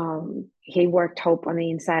 He worked hope on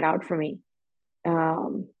the inside out for me.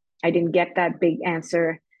 Um, I didn't get that big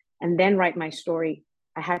answer and then write my story.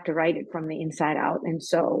 I had to write it from the inside out. And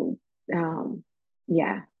so, um,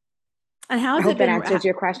 yeah, And how I has it hope that been? answers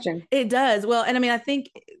your question. It does. Well, and I mean, I think,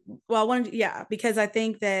 well, I wanted, yeah, because I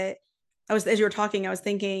think that as you were talking, I was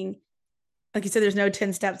thinking, like you said, there's no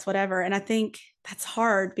 10 steps, whatever. And I think that's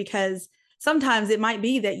hard because sometimes it might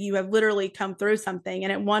be that you have literally come through something.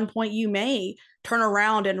 And at one point, you may turn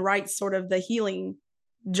around and write sort of the healing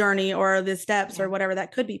journey or the steps Yeah. or whatever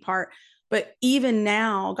that could be part. But even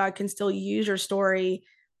now, God can still use your story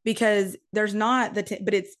because there's not but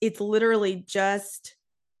it's literally just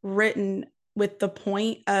written with the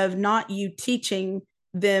point of not you teaching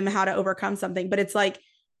them how to overcome something, but it's like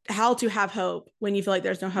how to have hope when you feel like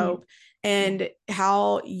there's no Yeah. hope, and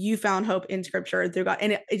how you found hope in scripture through God.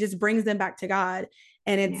 And it just brings them back to God.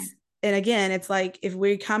 And Yeah. and again, it's like if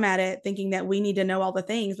we come at it thinking that we need to know all the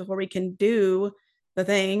things before we can do the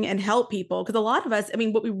thing and help people, because a lot of us, I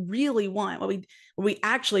mean, what we really want, what we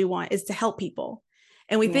actually want is to help people.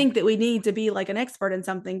 And we Yeah. think that we need to be like an expert in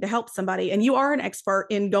something to help somebody. And you are an expert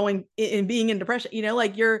in going in being in depression,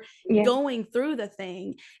 like you're Yeah. going through the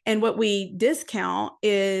thing. And what we discount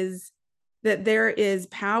is that there is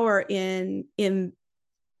power in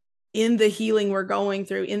the healing we're going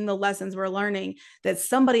through, in the lessons we're learning, that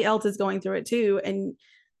somebody else is going through it too. And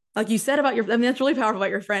like you said about I mean, that's really powerful about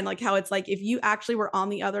your friend, like how it's like, if you actually were on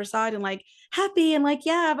the other side and like happy and like,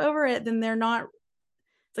 yeah, I'm over it, then they're not,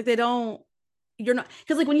 it's like, they don't, you're not,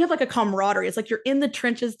 because like when you have like a camaraderie, it's like you're in the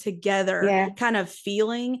trenches together Yeah. kind of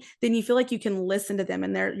feeling, then you feel like you can listen to them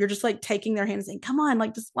and you're just like taking their hand and saying, come on,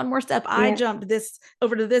 like just one more step. I Yeah. jumped this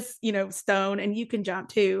over to this, stone, and you can jump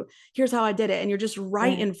too. Here's how I did it. And you're just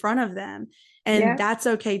right Yeah. in front of them. And Yeah. that's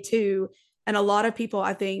okay too. And a lot of people,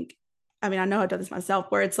 I think, I mean, I know I've done this myself,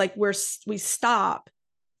 where it's like we stop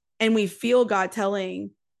and we feel God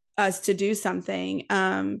telling us to do something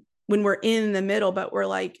when we're in the middle, but we're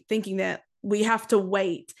like thinking that we have to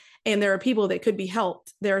wait. And there are people that could be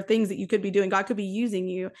helped. There are things that you could be doing. God could be using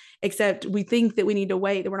you, except we think that we need to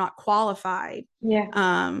wait, that we're not qualified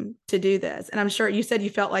Yeah. to do this. And I'm sure you said you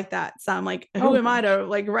felt like that. So I'm like, who Oh am I gosh. to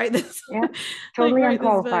like write this, Yeah. like Totally write this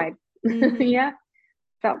book? unqualified. Mm-hmm. Yeah.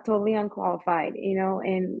 Felt totally unqualified,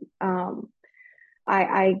 and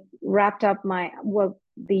I wrapped up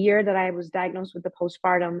the year that I was diagnosed with the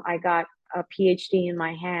postpartum, I got a PhD in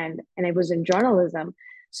my hand, and it was in journalism.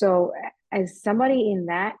 So as somebody in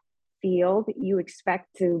that field, you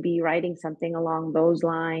expect to be writing something along those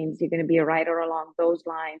lines. You're going to be a writer along those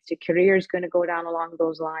lines. Your career is going to go down along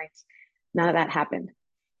those lines. None of that happened.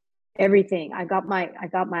 Everything. I got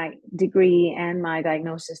my degree and my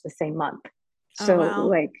diagnosis the same month. Oh, So wow.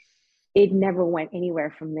 like it never went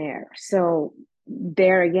anywhere from there. So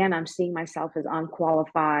there again, I'm seeing myself as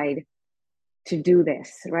unqualified to do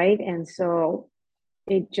this, right? And so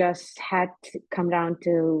it just had to come down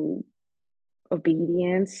to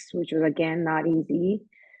obedience, which was again not easy.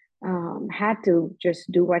 Had to just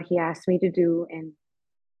do what he asked me to do and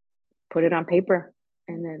put it on paper,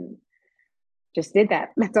 and then just did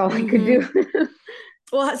that. That's all I could Mm-hmm. do.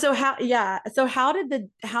 Well, so how did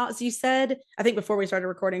so you said, I think before we started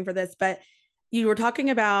recording for this, but you were talking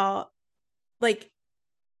about like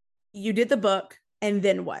you did the book and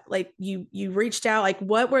then what? Like you reached out, like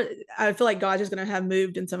I feel like God's just going to have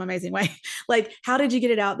moved in some amazing way. Like how did you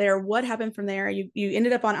get it out there? What happened from there? You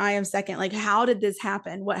ended up on I Am Second. Like how did this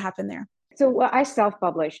happen? What happened there? So I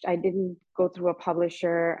self-published. I didn't go through a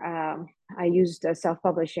publisher. I used a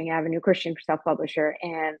self-publishing avenue, Christian self-publisher,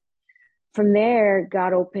 and from there,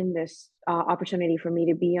 God opened this opportunity for me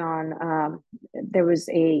to be on. There was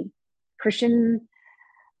a Christian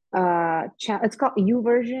channel. It's called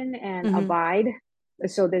YouVersion and Mm-hmm. Abide.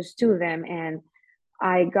 So there's two of them, and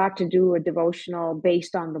I got to do a devotional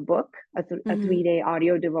based on the book, a Mm-hmm. 3 day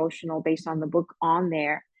audio devotional based on the book on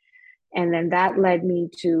there. And then that led me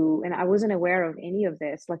to, and I wasn't aware of any of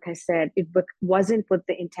this. Like I said, it wasn't with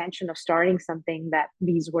the intention of starting something that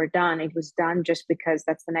these were done. It was done just because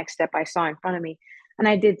that's the next step I saw in front of me. And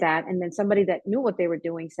I did that. And then somebody that knew what they were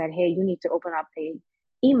doing said, hey, you need to open up a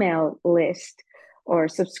email list or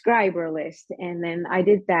subscriber list. And then I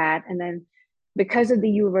did that. And then because of the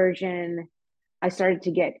YouVersion, I started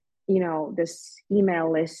to get, this email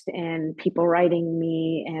list and people writing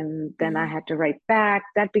me, and then I Mm-hmm. had to write back.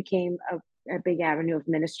 That became a big avenue of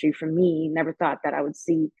ministry for me. Never thought that I would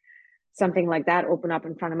see something like that open up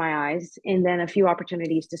in front of my eyes. And then a few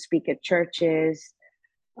opportunities to speak at churches.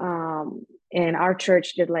 And our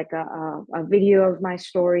church did like a video of my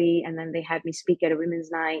story, and then they had me speak at a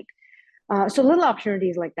women's night. So little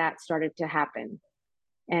opportunities like that started to happen.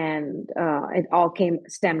 And it all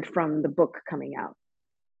stemmed from the book coming out.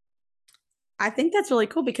 I think that's really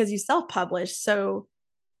cool because you self-publish. So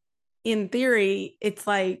in theory, it's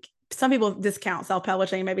like some people discount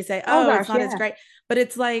self-publishing and maybe say, Oh oh, it's gosh, not as yeah. great. But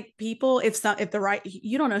it's like people, if the right,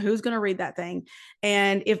 you don't know who's going to read that thing.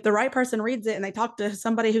 And if the right person reads it and they talk to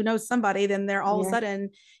somebody who knows somebody, then they're all of a Yeah. sudden,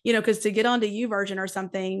 because to get onto YouVersion or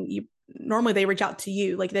something, you normally they reach out to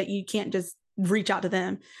you, like that you can't just reach out to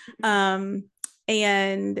them.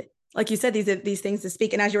 And like you said, these things to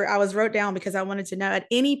speak. And I was wrote down because I wanted to know at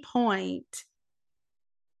any point,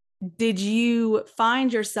 did you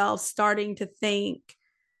find yourself starting to think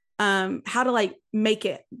how to like make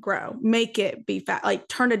it grow, make it be fat, like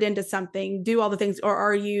turn it into something, do all the things? Or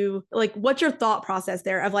are you like, what's your thought process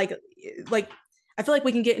there of like, I feel like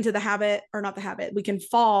we can get into the habit, or not the habit, we can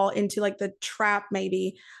fall into like the trap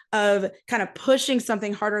maybe of kind of pushing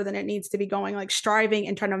something harder than it needs to be, going like striving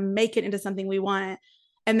and trying to make it into something we want.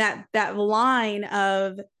 And that line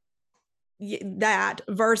of that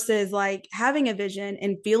versus like having a vision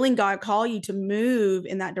and feeling God call you to move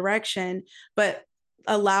in that direction, but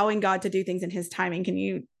allowing God to do things in his timing. Can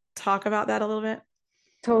you talk about that a little bit?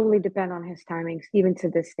 Totally depend on his timings, even to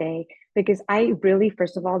this day, because I really,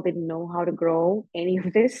 first of all, didn't know how to grow any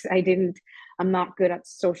of this. I'm not good at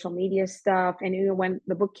social media stuff. And when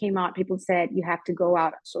the book came out, people said you have to go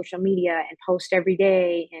out on social media and post every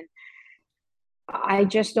day. And I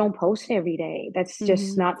just don't post every day. That's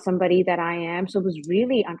just Mm-hmm. not somebody that I am. So it was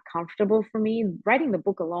really uncomfortable for me. Writing the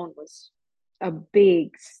book alone was a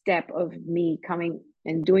big step of me coming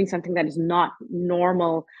and doing something that is not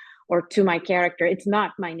normal or to my character. It's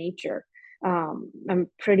not my nature. I'm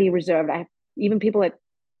pretty reserved. Even people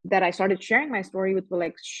that I started sharing my story with were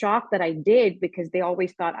like shocked that I did, because they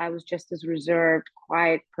always thought I was just this reserved,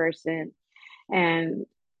 quiet person. And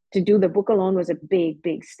to do the book alone was a big,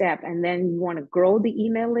 big step. And then you want to grow the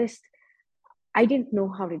email list. I didn't know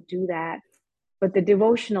how to do that, but the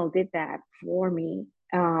devotional did that for me.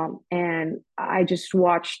 And I just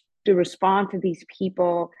watched to respond to these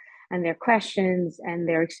people and their questions and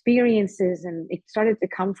their experiences. And it started to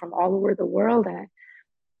come from all over the world. And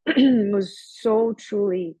I was so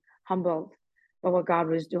truly humbled by what God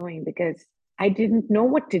was doing, because I didn't know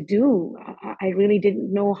what to do. I really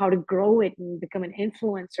didn't know how to grow it and become an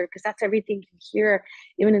influencer, because that's everything you hear.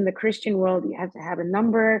 Even in the Christian world, you have to have a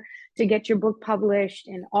number to get your book published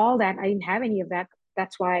and all that. I didn't have any of that.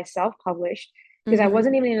 That's why I self-published, because I Mm-hmm.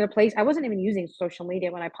 wasn't even in a place, I wasn't even using social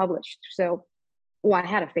media when I published. So, well, I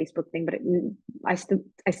had a Facebook thing, but I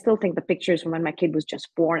still think the pictures from when my kid was just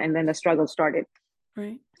born and then the struggle started.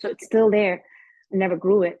 Right. So it's still there. I never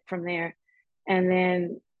grew it from there. And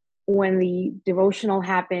then when the devotional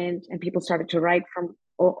happened and people started to write from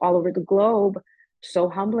all over the globe, so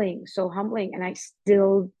humbling, so humbling. And I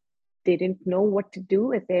still didn't know what to do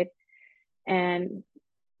with it. And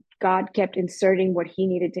God kept inserting what he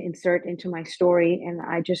needed to insert into my story. And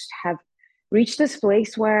I just have reached this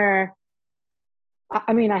place where,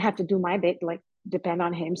 I mean, I have to do my bit, like depend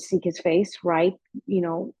on him, seek his face, write, you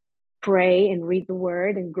know, pray and read the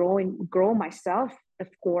word and grow myself, of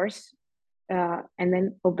course, and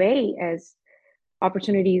then obey as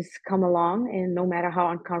opportunities come along. And no matter how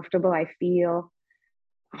uncomfortable I feel,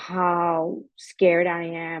 how scared I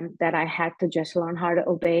am, that I had to just learn how to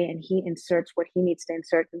obey. And he inserts what he needs to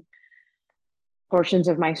insert in portions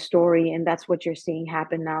of my story. And that's what you're seeing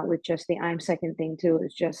happen now with just the I'm second thing too.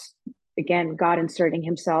 It's just, again, God inserting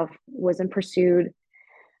himself. Wasn't pursued.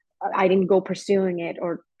 I didn't go pursuing it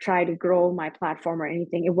or try to grow my platform or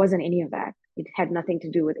anything. It wasn't any of that. It had nothing to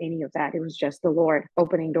do with any of that. It was just the Lord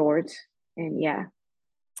opening doors. And yeah.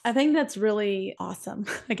 I think that's really awesome,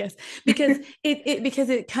 I guess, because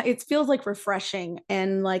it feels like refreshing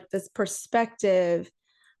and like this perspective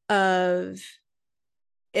of,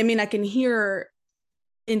 I mean, I can hear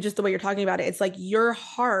in just the way you're talking about it, it's like your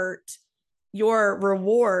heart, your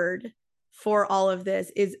reward for all of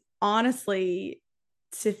this is honestly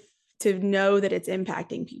to to know that it's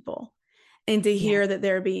impacting people and to Yeah. hear that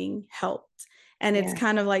they're being helped. And it's Yes.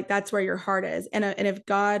 kind of like that's where your heart is. And if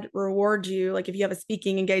God rewards you, like if you have a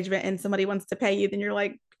speaking engagement and somebody wants to pay you, then you're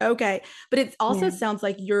like, okay. But it also Yeah. sounds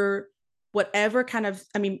like you're whatever kind of,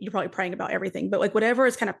 I mean, you're probably praying about everything, but like whatever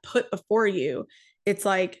is kind of put before you, it's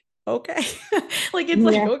like, okay. Like it's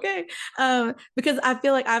like, Yeah. okay. Because I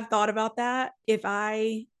feel like I've thought about that. If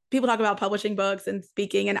I people talk about publishing books and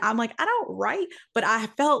speaking, and I'm like, I don't write, but I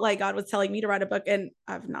felt like God was telling me to write a book and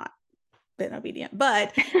I've not been obedient,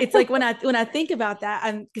 but it's like when I think about that,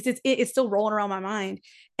 I'm because it's still rolling around my mind,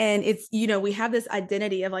 and it's, we have this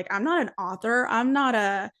identity of like, I'm not an author, I'm not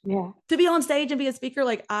a Yeah. to be on stage and be a speaker,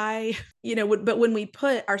 like I, but when we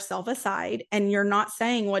put ourselves aside and you're not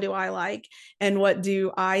saying, what do I like and what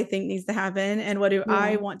do I think needs to happen and what do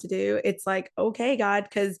I Yeah. want to do, it's like, okay, God,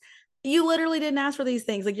 because you literally didn't ask for these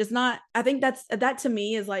things. Like, just not, I think that to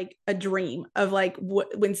me is like a dream of like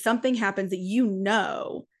when something happens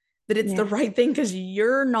that that it's the Yeah. right thing because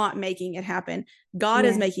you're not making it happen. God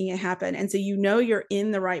is Yeah. making it happen. And so you're in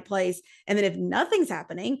the right place. And then if nothing's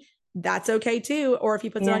happening, that's okay too. Or if he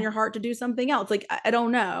puts it on Yeah. your heart to do something else, like I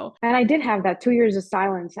don't know. And I did have that 2 years of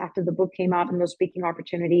silence after the book came out and those speaking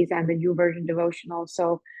opportunities and the YouVersion devotional.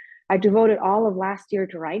 So I devoted all of last year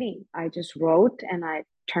to writing. I just wrote and I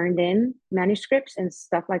turned in manuscripts and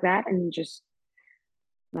stuff like that, and just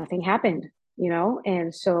nothing happened,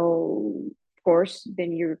 And so, of course,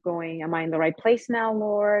 then you're going, am I in the right place now,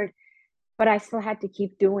 Lord? But I still had to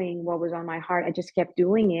keep doing what was on my heart. I just kept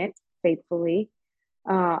doing it faithfully.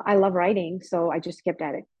 I love writing, so I just kept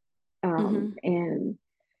at it. And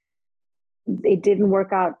it didn't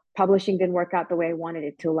work out. Publishing didn't work out the way I wanted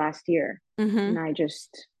it to last year. And I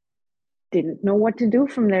just didn't know what to do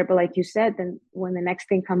from there. But like you said, then when the next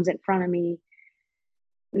thing comes in front of me,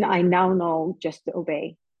 I now know just to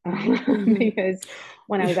obey. Because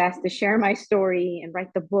when I was asked to share my story and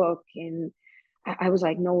write the book, and I was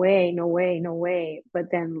like, no way, no way, no way.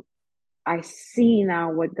 But then I see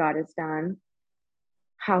now what God has done.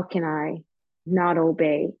 How can I not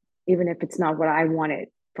obey, even if it's not what I wanted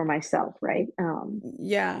for myself, right?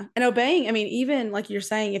 Yeah. And obeying, I mean, even like you're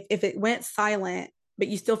saying, if it went silent, but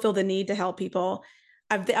you still feel the need to help people.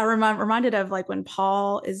 Reminded of like when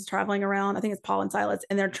Paul is traveling around, I think it's Paul and Silas,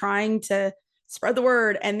 and they're trying to spread the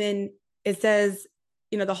word. And then it says,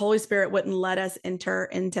 the Holy Spirit wouldn't let us enter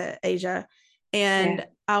into Asia. And Yeah.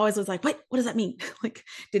 I always was like, what does that mean? Like,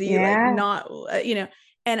 did he like Yeah. not,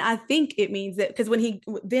 and I think it means that because when he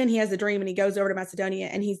has a dream and he goes over to Macedonia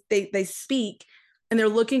and they speak and they're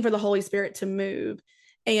looking for the Holy Spirit to move.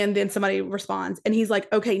 And then somebody responds and he's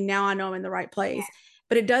like, okay, now I know I'm in the right place.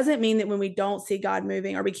 But it doesn't mean that when we don't see God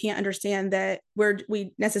moving or we can't understand that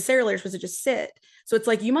we necessarily are supposed to just sit. So it's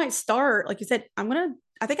like, you might start, like you said, I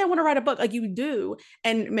think I want to write a book, like you do.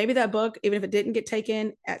 And maybe that book, even if it didn't get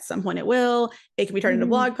taken, at some point it will. It can be turned into a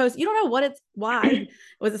blog post. You don't know why.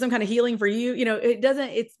 Was it some kind of healing for you? It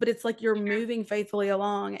doesn't, but it's like you're moving faithfully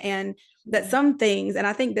along. And that some things, and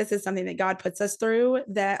I think this is something that God puts us through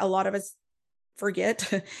that a lot of us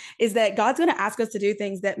forget, is that God's going to ask us to do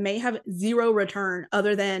things that may have zero return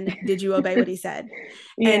other than, did you obey what he said?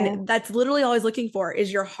 Yeah. And that's literally all he's looking for,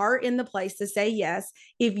 is your heart in the place to say yes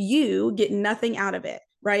if you get nothing out of it,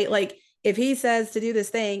 right? Like if he says to do this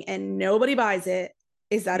thing and nobody buys it,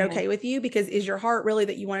 is that okay with you? Because is your heart really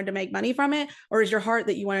that you wanted to make money from it, or is your heart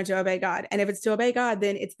that you wanted to obey God? And if it's to obey God,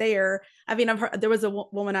 then it's there. I mean, there was a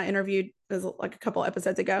woman I interviewed, it was like a couple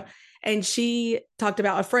episodes ago, and she talked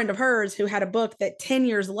about a friend of hers who had a book that 10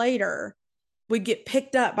 years later would get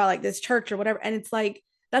picked up by like this church or whatever. And it's like,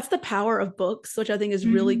 that's the power of books, which I think is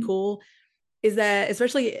really cool, is that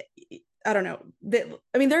especially, I don't know,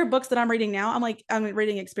 I mean, there are books that I'm reading now. I'm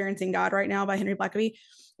reading Experiencing God right now by Henry Blackaby,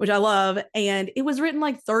 which I love. And it was written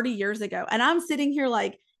like 30 years ago. And I'm sitting here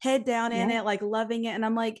like head down in it, like loving it. And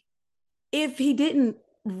I'm like, if he didn't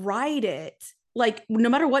write it, like no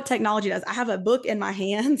matter what technology does, I have a book in my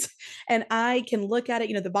hands and I can look at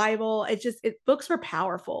it, the Bible, books are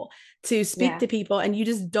powerful to speak to people, and you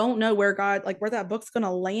just don't know where that book's going to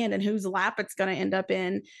land and whose lap it's going to end up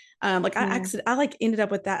in. I like ended up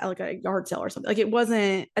with that at like a yard sale or something. Like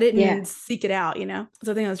I didn't seek it out,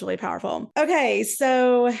 So I think that's really powerful. Okay.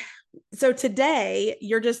 So today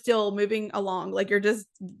you're just still moving along. Like you're just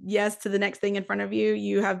yes to the next thing in front of you.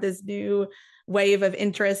 You have this new wave of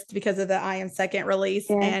interest because of the I Am Second release,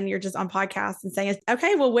 and you're just on podcasts and saying,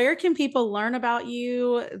 okay, well, where can people learn about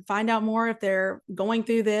you, find out more if they're going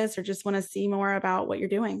through this or just want to see more about what you're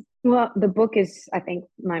doing? Well, the book is, I think,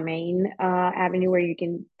 my main avenue where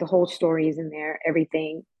the whole story is in there,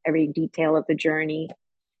 everything, every detail of the journey.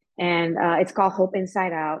 And it's called Hope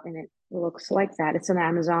Inside Out, and it looks like that. It's on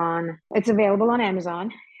Amazon. It's available on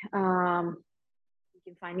Amazon. You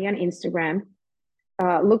can find me on Instagram.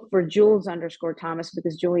 Look for Jules_Thomas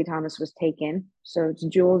because Julie Thomas was taken. So it's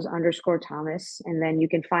Jules_Thomas. And then you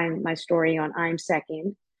can find my story on I'm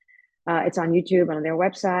Second. It's on YouTube and on their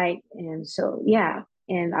website. And so, yeah.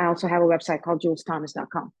 And I also have a website called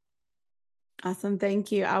JulesThomas.com. Awesome.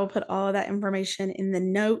 Thank you. I will put all of that information in the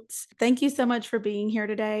notes. Thank you so much for being here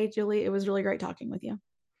today, Julie. It was really great talking with you.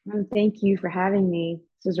 Thank you for having me.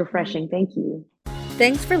 This is refreshing. Thank you.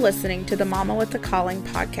 Thanks for listening to the Mama with a Calling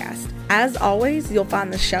podcast. As always, you'll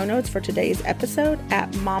find the show notes for today's episode at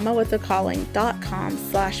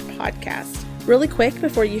mamawithacalling.com/podcast. Really quick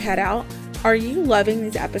before you head out, are you loving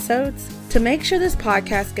these episodes? To make sure this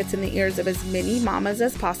podcast gets in the ears of as many mamas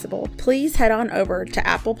as possible, please head on over to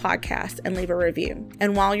Apple Podcasts and leave a review.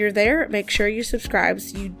 And while you're there, make sure you subscribe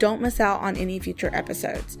so you don't miss out on any future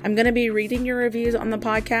episodes. I'm going to be reading your reviews on the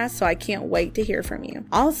podcast, so I can't wait to hear from you.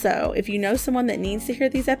 Also, if you know someone that needs to hear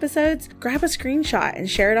these episodes, grab a screenshot and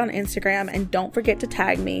share it on Instagram, and don't forget to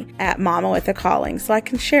tag me at Mama with a Calling so I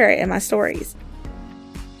can share it in my stories.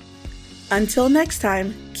 Until next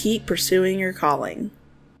time, keep pursuing your calling.